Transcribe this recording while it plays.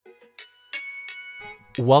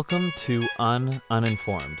Welcome to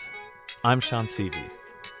Uninformed. I'm Sean Seavey.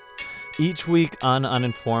 Each week,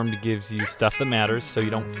 Uninformed gives you stuff that matters so you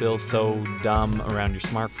don't feel so dumb around your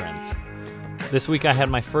smart friends. This week, I had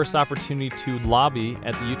my first opportunity to lobby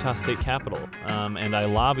at the Utah State Capitol, and I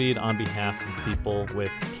lobbied on behalf of people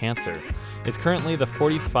with cancer. It's currently the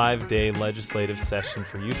 45-day legislative session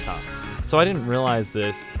for Utah. So I didn't realize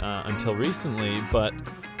this until recently, but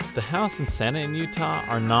the House and Senate in Utah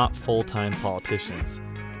are not full-time politicians.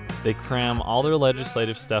 They cram all their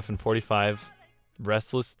legislative stuff in 45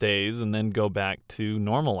 restless days and then go back to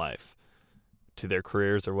normal life, to their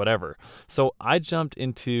careers or whatever. So I jumped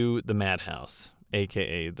into the Madhouse,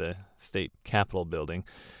 aka the State Capitol building,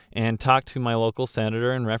 and talked to my local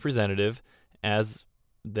senator and representative as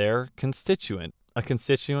their constituent. A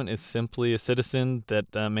constituent is simply a citizen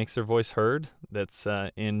that makes their voice heard that's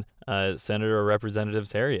in a senator or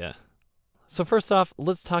representative's area. So first off,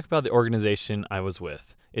 let's talk about the organization I was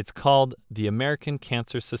with. It's called the American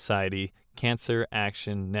Cancer Society Cancer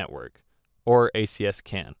Action Network, or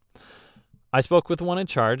ACS-CAN. I spoke with the one in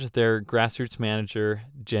charge, their grassroots manager,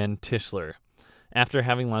 Jen Tischler. After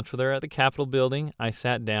having lunch with her at the Capitol building, I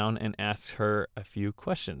sat down and asked her a few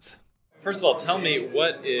questions. First of all, tell me,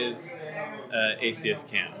 what is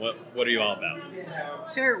ACS-CAN? What are you all about?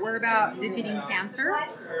 Sure, we're about defeating cancer,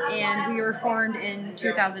 and we were formed in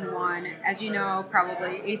 2001. As you know,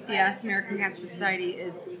 probably, ACS, American Cancer Society,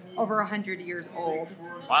 is over 100 years old.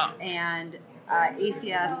 Wow. And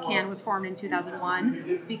ACS-CAN was formed in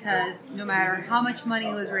 2001 because no matter how much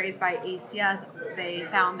money was raised by ACS, they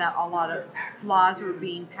found that a lot of laws were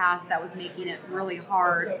being passed that was making it really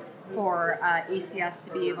hard for ACS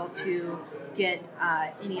to be able to get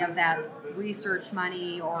any of that research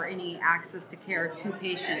money or any access to care to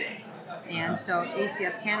patients. And so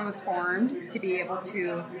ACS-CAN was formed to be able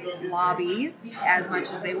to lobby as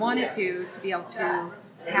much as they wanted to be able to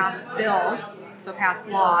pass bills, so pass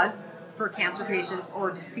laws for cancer patients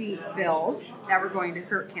or defeat bills that were going to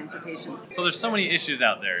hurt cancer patients. So there's so many issues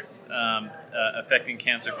out there affecting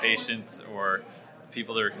cancer patients or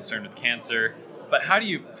people that are concerned with cancer. But how do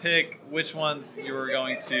you pick which ones you're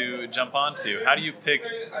going to jump onto? How do you pick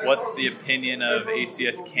what's the opinion of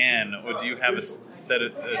ACS-CAN? Or do you have a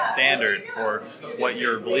standard for what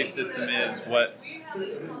your belief system is?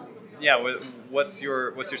 What's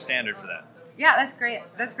your standard for that? Yeah, that's great.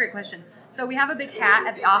 That's a great question. So we have a big hat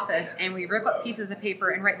at the office, and we rip up pieces of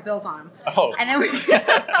paper and write the bills on them. Oh. And then we put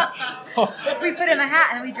it in the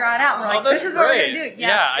hat, and then we draw it out, and we're like, this is what we're going to do. Yes,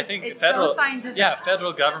 yeah, I think it's federal, so scientific. Yeah,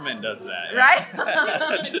 federal government does that. Right?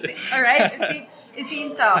 All right. It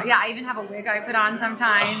seems so. Yeah, I even have a wig I put on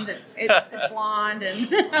sometimes. It's blonde, and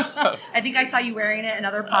I think I saw you wearing it in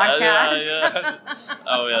other podcasts. Yeah.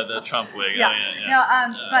 Oh, yeah, the Trump wig. Yeah. Oh,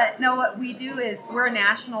 yeah. But no, what we do is we're a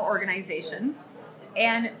national organization.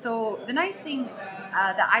 And so the nice thing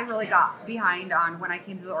that I really got behind on when I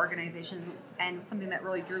came to the organization, and something that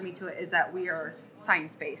really drew me to it, is that we are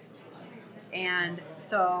science-based. And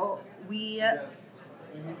so we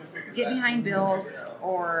get behind bills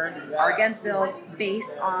or are against bills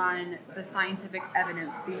based on the scientific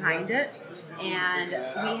evidence behind it. And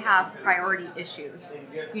we have priority issues,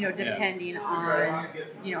 depending on,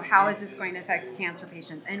 how is this going to affect cancer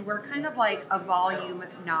patients. And we're kind of like a volume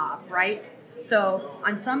knob, right? So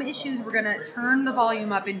on some issues, we're going to turn the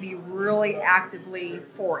volume up and be really actively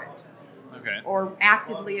for it. Okay. Or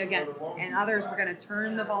actively against. And others, we're going to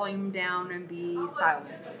turn the volume down and be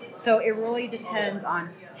silent. So it really depends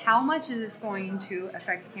on how much is this going to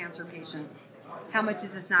affect cancer patients? How much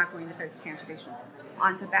is this not going to affect cancer patients?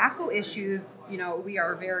 On tobacco issues, we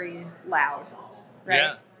are very loud, right?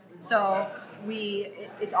 Yeah. So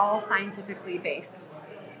it's all scientifically based.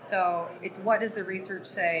 So it's what does the research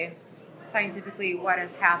say? Scientifically, what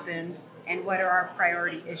has happened and what are our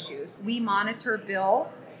priority issues. We monitor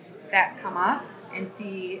bills that come up and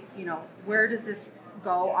see, where does this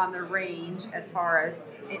go on the range as far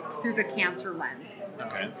as it's through the cancer lens.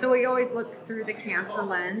 Okay. So we always look through the cancer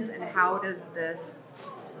lens and how does this,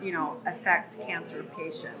 affect cancer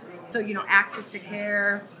patients. So, access to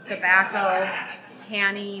care, tobacco,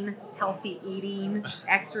 tanning, healthy eating,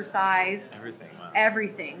 exercise. Everything. Wow.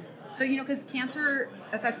 Everything. So, because cancer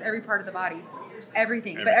affects every part of the body.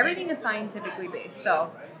 Everything. But everything is scientifically based. So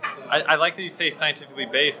I like that you say scientifically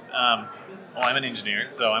based. I'm an engineer,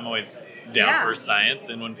 so I'm always down for science.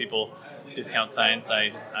 And when people discount science,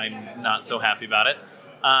 I'm not so happy about it.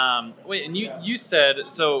 Wait, and you said,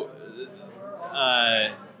 so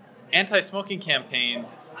anti-smoking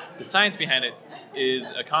campaigns, the science behind it is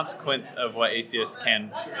a consequence of what ACS,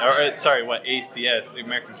 the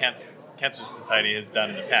American Cancer Society, has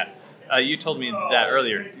done in the past. You told me that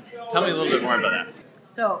earlier. Tell me a little bit more about that.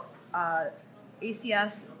 So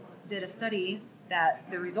ACS did a study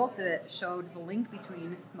that the results of it showed the link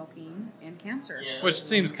between smoking and cancer. Which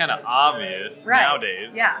seems kind of obvious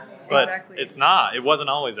nowadays. Yeah, but exactly. It's not. It wasn't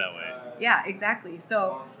always that way. Yeah, exactly.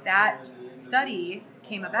 So that study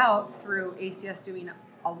came about through ACS doing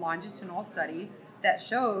a longitudinal study that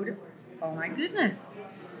showed, oh my goodness,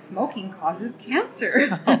 smoking causes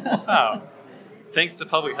cancer. Oh, wow. Thanks to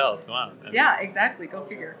public health. Wow. Yeah, exactly. Go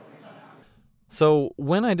figure. So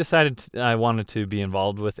when I decided I wanted to be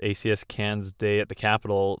involved with ACS Cans Day at the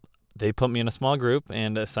Capitol, they put me in a small group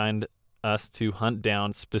and assigned us to hunt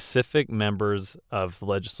down specific members of the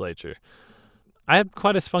legislature. I had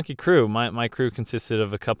quite a spunky crew. My crew consisted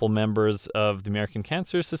of a couple members of the American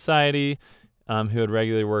Cancer Society who had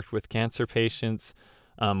regularly worked with cancer patients.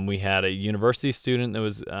 We had a university student that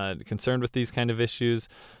was concerned with these kind of issues.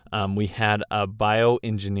 We had a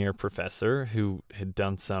bioengineer professor who had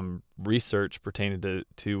done some research pertaining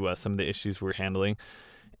to some of the issues we were handling.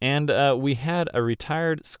 And we had a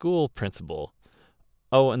retired school principal.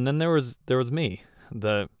 Oh, and then there was me,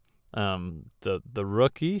 the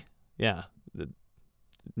rookie. Yeah,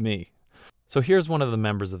 me. So here's one of the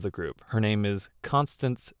members of the group. Her name is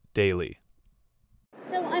Constance Daly.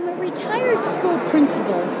 So I'm a retired school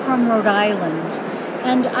principal from Rhode Island,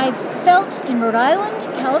 and I've felt in Rhode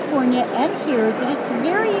Island, California, and here that it's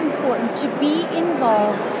very important to be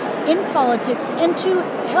involved in politics and to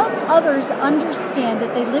help others understand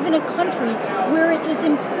that they live in a country where it is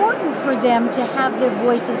important for them to have their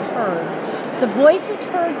voices heard. The voices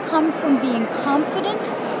heard come from being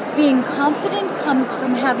confident. Being confident comes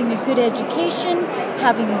from having a good education.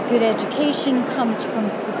 Having a good education comes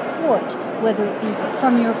from support, whether it be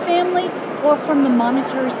from your family or from the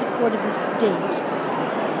monetary support of the state.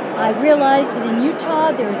 I realize that in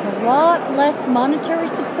Utah there is a lot less monetary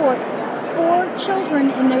support for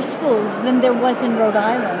children in their schools than there was in Rhode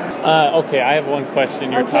Island. Okay, I have one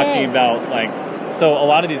question. You're talking about, so a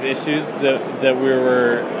lot of these issues that we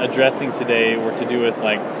were addressing today were to do with,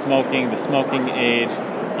 smoking, the smoking age,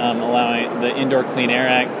 allowing the Indoor Clean Air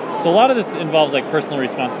Act. So a lot of this involves, personal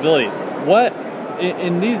responsibility. What,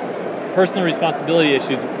 in these personal responsibility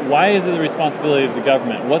issues, why is it the responsibility of the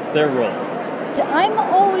government? What's their role? I'm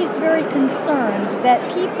always very concerned that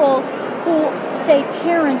people who say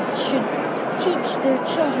parents should teach their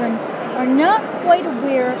children are not quite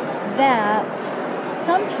aware that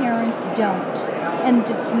some parents don't. And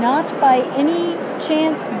it's not by any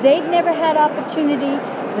chance they've never had opportunity.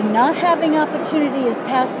 The not having opportunity is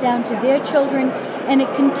passed down to their children, and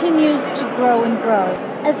it continues to grow and grow.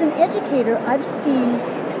 As an educator, I've seen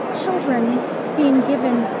children being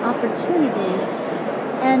given opportunities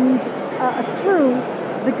and through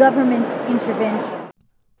the government's intervention.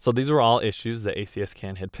 So these were all issues that ACS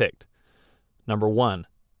Can had picked. Number 1,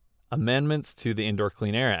 amendments to the Indoor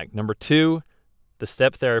Clean Air Act. Number 2, the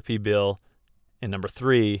STEP therapy bill. And number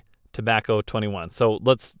 3, Tobacco 21. So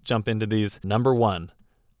let's jump into these. Number 1,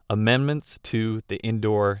 amendments to the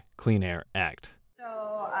Indoor Clean Air Act.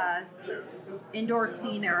 So Indoor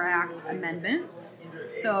Clean Air Act amendments.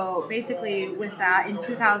 So basically with that, in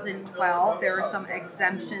 2012, there were some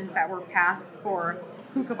exemptions that were passed for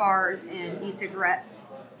hookah bars and e-cigarettes.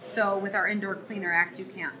 So with our Indoor Clean Air Act, you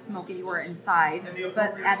can't smoke anywhere inside.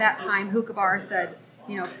 But at that time, hookah bars said,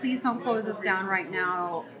 please don't close us down right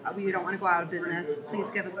now. We don't want to go out of business. Please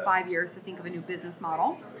give us 5 years to think of a new business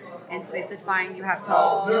model. And so they said, fine, you have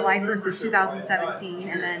till July 1st of 2017,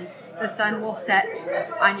 and then the sun will set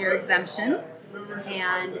on your exemption.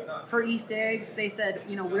 And for e-cigs, they said,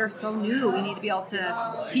 we're so new. We need to be able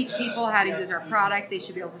to teach people how to use our product. They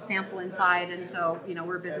should be able to sample inside. And so,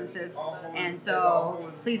 we're businesses. And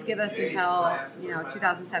so please give us until,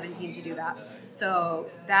 2017 to do that. So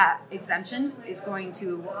that exemption is going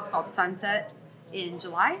to what's called sunset in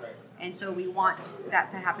July. And so we want that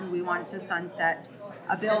to happen. We want it to sunset.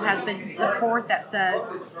 A bill has been put forth that says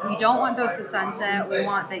we don't want those to sunset. We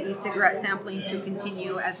want the e-cigarette sampling to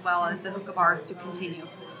continue as well as the hookah bars to continue.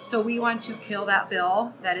 So we want to kill that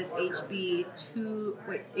bill. That is HB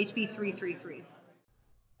 333.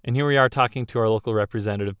 And here we are talking to our local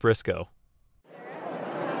representative, Briscoe.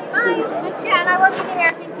 Hi, I'm Jen. I work with the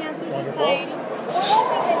American Cancer Society. We're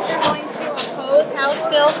hoping that you're going to oppose House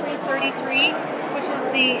Bill 333, which is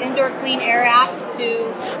the Indoor Clean Air Act,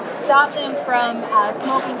 to stop them from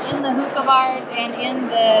smoking in the hookah bars and in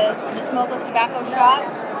the smokeless tobacco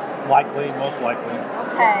shops. Likely, most likely.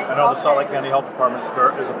 Okay. I know the Salt Lake County Health Department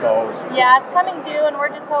is opposed. Yeah, it's coming due, and we're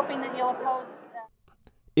just hoping that you'll oppose that.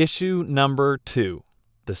 Issue number 2,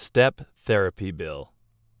 the STEP therapy bill.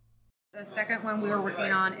 The second one we were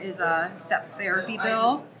working on is a STEP therapy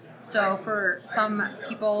bill. So for some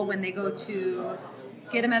people, when they go to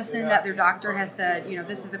get a medicine that their doctor has said,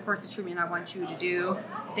 this is the course of treatment I want you to do.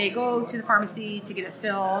 They go to the pharmacy to get it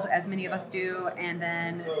filled, as many of us do, and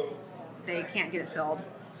then they can't get it filled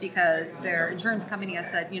because their insurance company has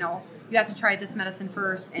said, you have to try this medicine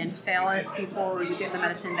first and fail it before you get the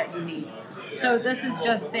medicine that you need. So this is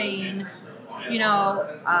just saying, we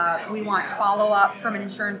want follow-up from an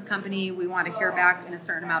insurance company. We want to hear back in a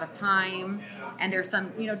certain amount of time. And there's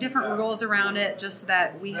some, different rules around it just so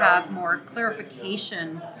that we have more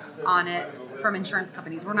clarification on it from insurance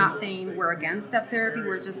companies. We're not saying we're against step therapy.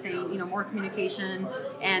 We're just saying, more communication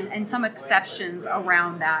and some exceptions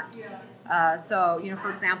around that. So, for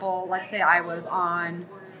example, let's say I was on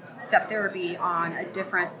step therapy on a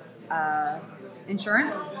different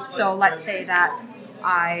insurance. So let's say that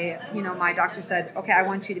my doctor said, okay, I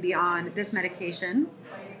want you to be on this medication,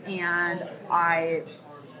 and I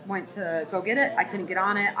went to go get it. I couldn't get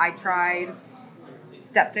on it. I tried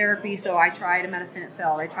step therapy, so I tried a medicine, it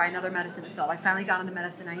failed. I tried another medicine, it failed. I finally got on the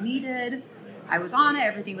medicine I needed. I was on it,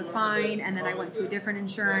 everything was fine, and then I went to a different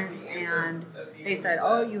insurance, and they said,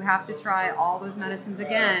 oh, you have to try all those medicines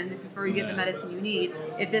again before you get the medicine you need.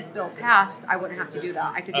 If this bill passed, I wouldn't have to do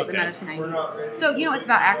that. I could get the medicine I need. So, it's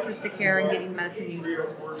about access to care and getting the medicine you need.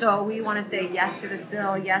 So we want to say yes to this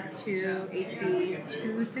bill, yes to HB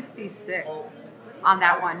 266 on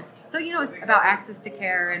that one. So, it's about access to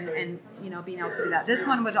care and being able to do that. This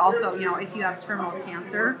one would also, if you have terminal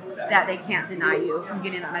cancer, that they can't deny you from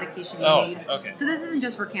getting that medication you need. Okay. So this isn't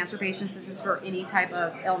just for cancer patients. This is for any type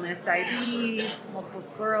of illness, diabetes, multiple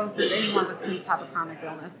sclerosis, anyone with any type of chronic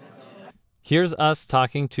illness. Here's us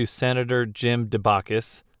talking to Senator Jim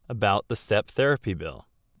Debakis about the step therapy bill.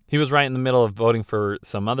 He was right in the middle of voting for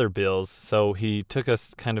some other bills, so he took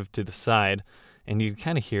us kind of to the side. And you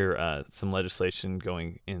kind of hear some legislation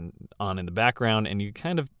going on in the background, and you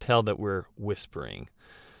kind of tell that we're whispering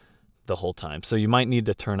the whole time. So you might need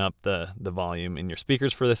to turn up the volume in your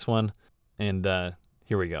speakers for this one. And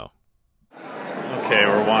here we go. Okay,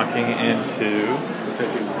 we're walking into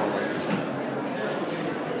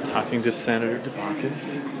talking to Senator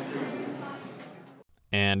Debakis.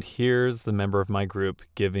 And here's the member of my group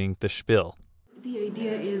giving the spiel. The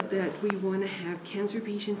idea is that we want to have cancer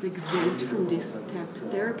patients exempt from this step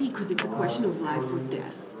therapy because it's a question of life or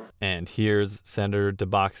death. And here's Senator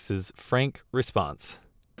Debakis' frank response.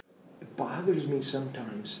 It bothers me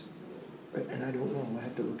sometimes, and I don't know, I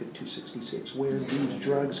have to look at 266, where these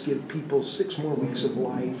drugs give people 6 more weeks of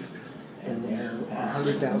life and they're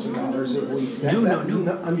 $100,000 a week.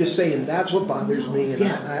 No. I'm just saying that's what bothers me. And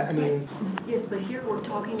I mean. Yes, but here we're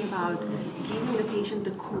talking about giving the patient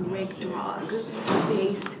the correct drug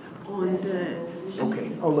based on the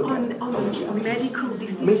on the medical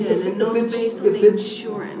decision and not based on the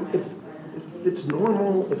insurance. If it's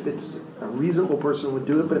normal, if it's a reasonable person would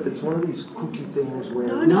do it, but if it's one of these kooky things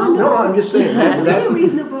where no, I'm just saying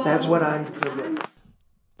that's what I'm.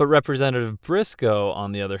 But Representative Briscoe,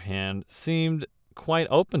 on the other hand, seemed quite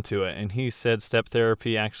open to it, and he said step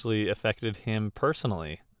therapy actually affected him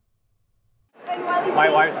personally. My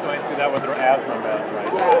wife's going through that with her asthma meds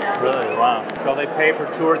right now. Yeah. Really? Wow. So they pay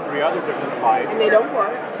for 2 or 3 other different types. And they don't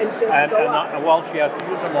work, and she has to go up. She has to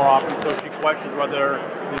use them more often, so she questions whether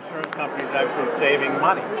the insurance company is actually saving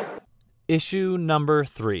money. Issue number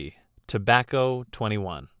 3, Tobacco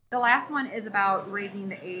 21. The last one is about raising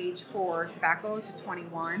the age for tobacco to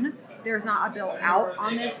 21. There's not a bill out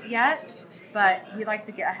on this yet, but we'd like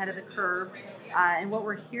to get ahead of the curve. And what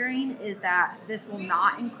we're hearing is that this will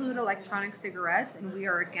not include electronic cigarettes, and we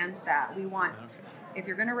are against that. We want, if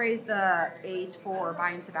you're going to raise the age for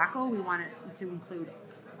buying tobacco, we want it to include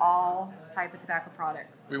all type of tobacco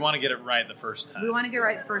products. We want to get it right the first time. We want to get it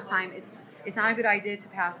right the first time. It's not a good idea to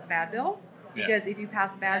pass a bad bill. Because if you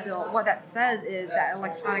pass a bad bill, what that says is that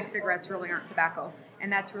electronic cigarettes really aren't tobacco.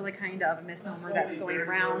 And that's really kind of a misnomer that's going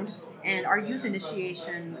around. And our youth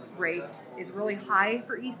initiation rate is really high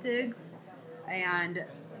for e-cigs. And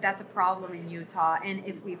that's a problem in Utah. And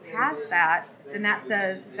if we pass that, then that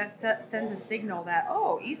sends a signal that,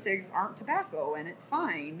 e-cigs aren't tobacco and it's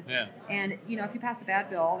fine. Yeah. And, if you pass a bad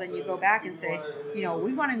bill, then you go back and say, we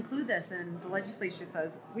want to include this. And the legislature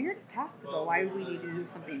says, we already passed the bill. Why do we need to do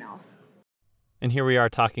something else? And here we are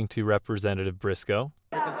talking to Representative Briscoe.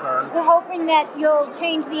 We're hoping that you'll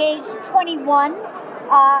change the age to 21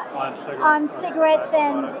 on cigarettes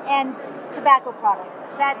and tobacco products.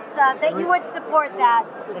 That you would support that.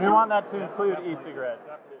 And we want that to include e-cigarettes.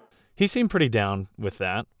 He seemed pretty down with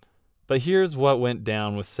that. But here's what went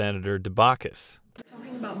down with Senator Debakis.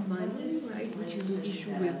 Talking about money, right, which is an issue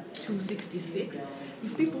with 266.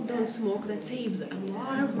 If people don't smoke, that saves a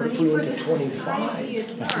lot of money for the society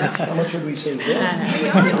at large. How much would we save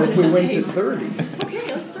then? If we went to 30? Okay,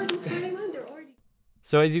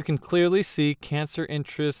 So as you can clearly see, cancer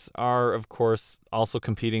interests are, of course, also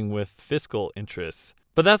competing with fiscal interests.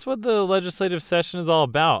 But that's what the legislative session is all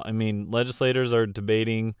about. I mean, legislators are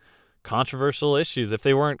debating controversial issues. If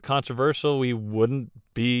they weren't controversial, we wouldn't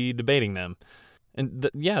be debating them. And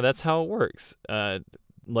that's how it works.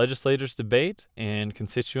 Legislators debate, and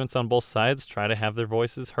constituents on both sides try to have their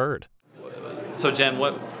voices heard. So Jen,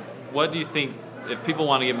 what do you think, if people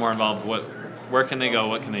want to get more involved, where can they go?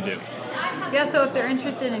 What can they do? Yeah, so if they're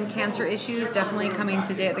interested in cancer issues, definitely coming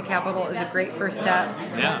today at the Capitol is a great first step.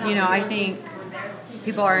 Yeah. I think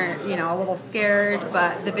people are, a little scared,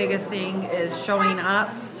 but the biggest thing is showing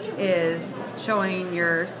up, is showing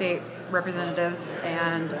your state representatives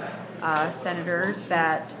and senators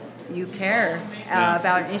that you care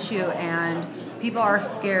about an issue, and people are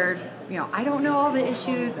scared. I don't know all the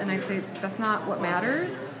issues, and I say that's not what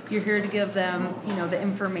matters. You're here to give them, the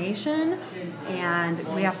information, and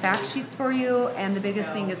we have fact sheets for you. And the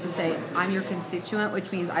biggest thing is to say, I'm your constituent,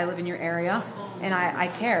 which means I live in your area, and I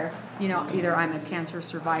care. Either I'm a cancer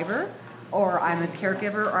survivor, or I'm a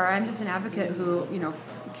caregiver, or I'm just an advocate who,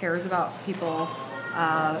 cares about people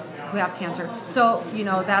who have cancer. So,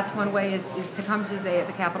 that's one way is to come today at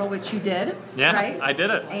the Capitol, which you did. Yeah, right? I did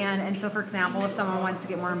it. And so, for example, if someone wants to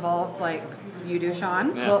get more involved, like you do,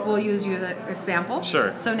 Sean, we'll use you as an example.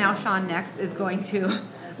 Sure. So now Sean next is going to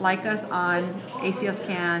like us on ACS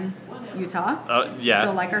Can Utah. Yeah.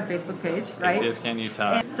 So like our Facebook page, right? ACS Can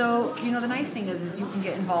Utah. And so, the nice thing is you can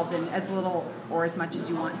get involved in as little or as much as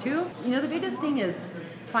you want to. The biggest thing is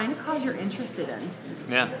find a cause you're interested in.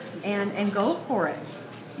 Yeah. And go for it.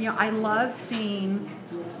 I love seeing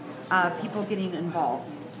people getting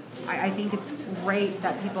involved. I think it's great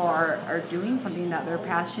that people are doing something that they're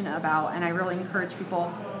passionate about, and I really encourage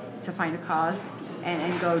people to find a cause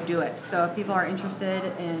and go do it. So if people are interested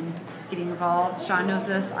in getting involved, Sean knows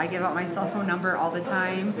this, I give out my cell phone number all the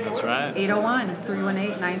time. That's right.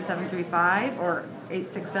 801-318-9735 or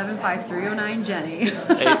 867-5309 Jenny.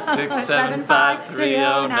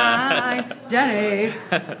 867-5309 Jenny.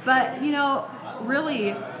 But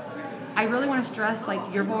really, I really want to stress,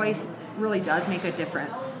 your voice really does make a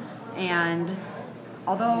difference. And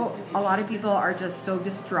although a lot of people are just so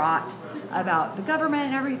distraught about the government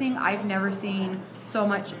and everything, I've never seen so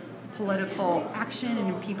much political action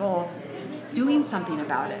and people doing something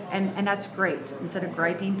about it. And that's great. Instead of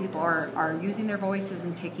griping, people are using their voices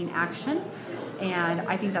and taking action. And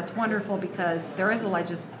I think that's wonderful because there is a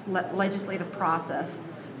legislative process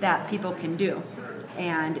that people can do.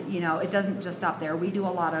 And, it doesn't just stop there. We do a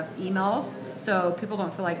lot of emails, so people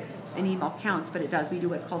don't feel like an email counts, but it does. We do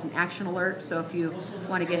what's called an action alert. So if you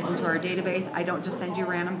want to get into our database, I don't just send you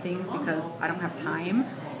random things because I don't have time.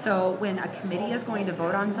 So when a committee is going to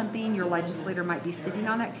vote on something, your legislator might be sitting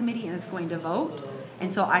on that committee and it's going to vote. And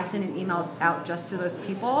so I send an email out just to those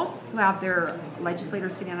people who have their legislator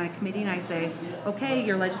sitting on a committee, and I say, okay,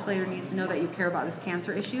 your legislator needs to know that you care about this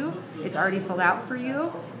cancer issue. It's already filled out for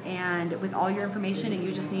you, and with all your information, and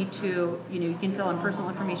you just need to, you can fill in personal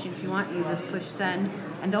information if you want. You just push send,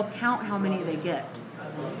 and they'll count how many they get.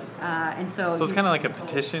 And so it's kind of like a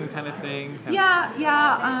petition kind of thing?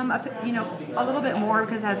 A little bit more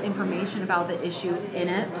because it has information about the issue in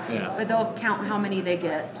it. Yeah. But they'll count how many they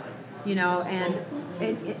get, and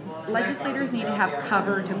legislators need to have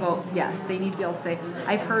cover to vote yes. They need to be able to say,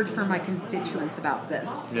 I've heard from my constituents about this.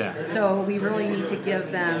 Yeah. So we really need to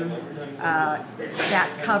give them that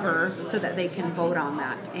cover so that they can vote on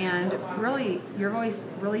that. And really, your voice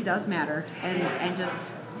really does matter. And just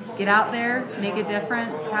get out there, make a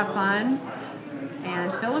difference, have fun,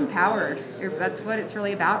 and feel empowered. That's what it's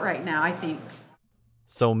really about right now, I think.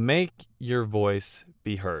 So make your voice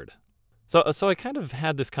be heard. So I kind of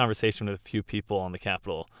had this conversation with a few people on the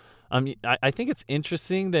Capitol. I think it's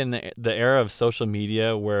interesting that in the era of social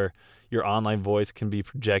media where your online voice can be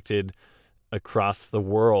projected across the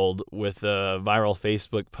world with a viral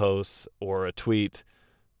Facebook post or a tweet,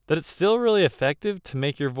 that it's still really effective to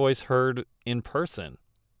make your voice heard in person.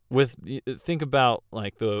 Think about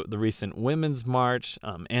like the recent Women's March,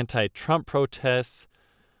 anti-Trump protests,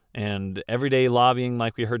 and everyday lobbying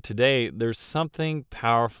like we heard today. There's something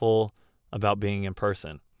powerful about being in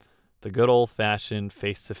person, the good old-fashioned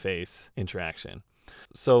face-to-face interaction.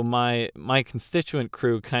 So my constituent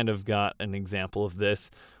crew kind of got an example of this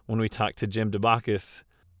when we talked to Jim DeBacchus.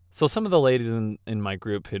 So some of the ladies in my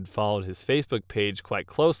group had followed his Facebook page quite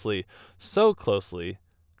closely, so closely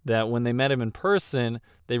that when they met him in person,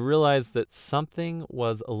 they realized that something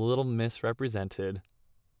was a little misrepresented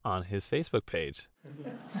on his Facebook page.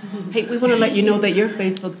 Hey, we want to let you know that your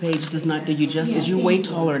Facebook page does not do you justice. You're way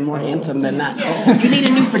taller and more handsome than that. You need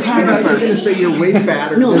a new photographer. You're going to say you're way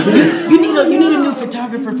fatter. No, you need a new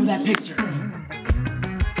photographer for that picture.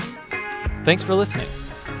 Thanks for listening.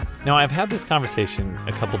 Now, I've had this conversation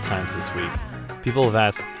a couple times this week. People have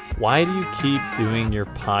asked, why do you keep doing your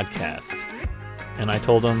podcast? And I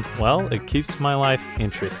told them, well, it keeps my life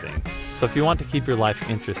interesting. So if you want to keep your life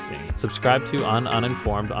interesting, subscribe to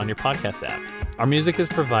Uninformed on your podcast app. Our music is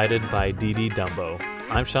provided by Dee Dumbo.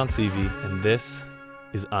 I'm Sean Seavey, and this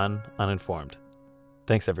is Uninformed.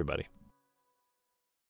 Thanks, everybody.